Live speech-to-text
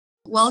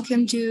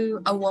Welcome to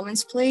A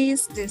Woman's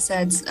Place. This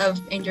sets of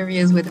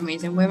interviews with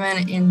amazing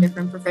women in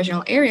different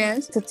professional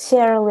areas to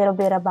share a little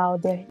bit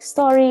about their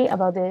story,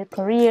 about their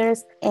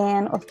careers,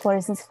 and of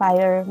course,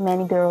 inspire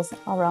many girls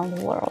around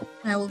the world.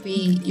 I will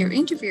be your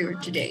interviewer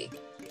today.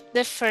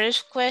 The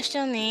first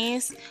question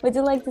is, would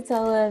you like to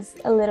tell us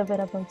a little bit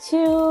about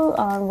you?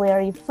 Where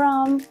are you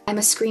from? I'm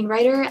a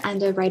screenwriter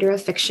and a writer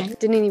of fiction.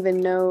 Didn't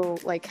even know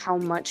how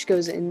much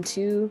goes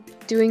into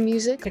doing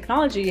music.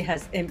 Technology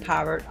has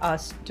empowered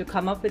us to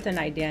come up with an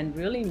idea and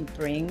really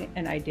bring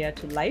an idea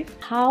to life.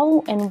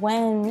 How and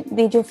when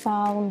did you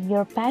found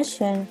your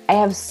passion? I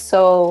have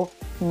so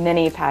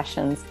many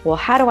passions. Well,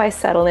 how do I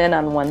settle in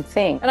on one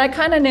thing? And I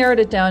kind of narrowed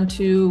it down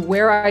to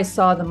where I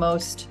saw the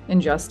most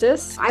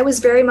injustice. I was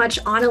very much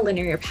on a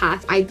linear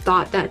path. I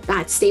thought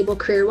that stable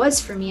career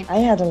was for me. I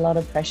had a lot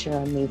of pressure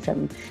on me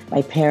from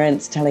my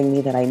parents telling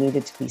me that I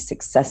needed to be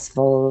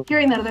successful.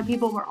 Hearing that other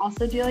people were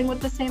also dealing with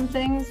the same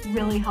things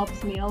really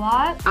helps me a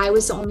lot. I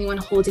was the only one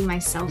holding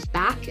myself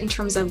back in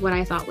terms of what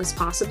I thought was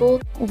possible.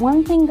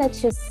 One thing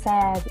that you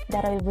said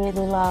that I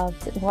really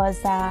loved was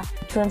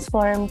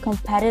transform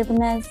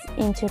competitiveness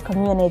into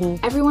community.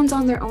 Everyone's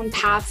on their own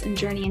paths and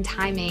journey and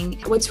timing.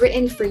 What's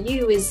written for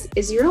you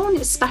is your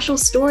own special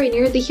story, and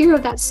you're the hero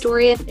of that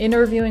story.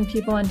 Interviewing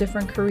people in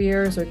different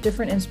careers or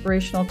different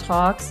inspirational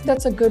talks,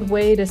 that's a good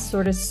way to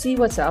sort of see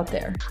what's out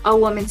there. A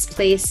woman's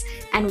place,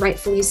 and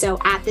rightfully so,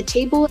 at the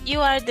table. You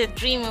are the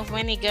dream of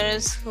many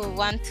girls who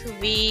want to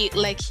be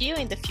like you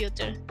in the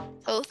future.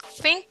 So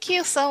thank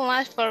you so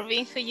much for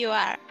being who you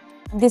are.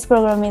 This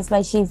program is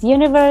by She's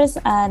Universe,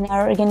 and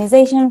our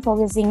organization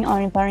focusing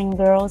on empowering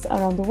girls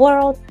around the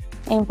world,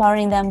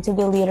 empowering them to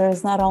be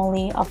leaders not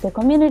only of their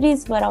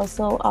communities but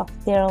also of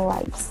their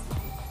lives.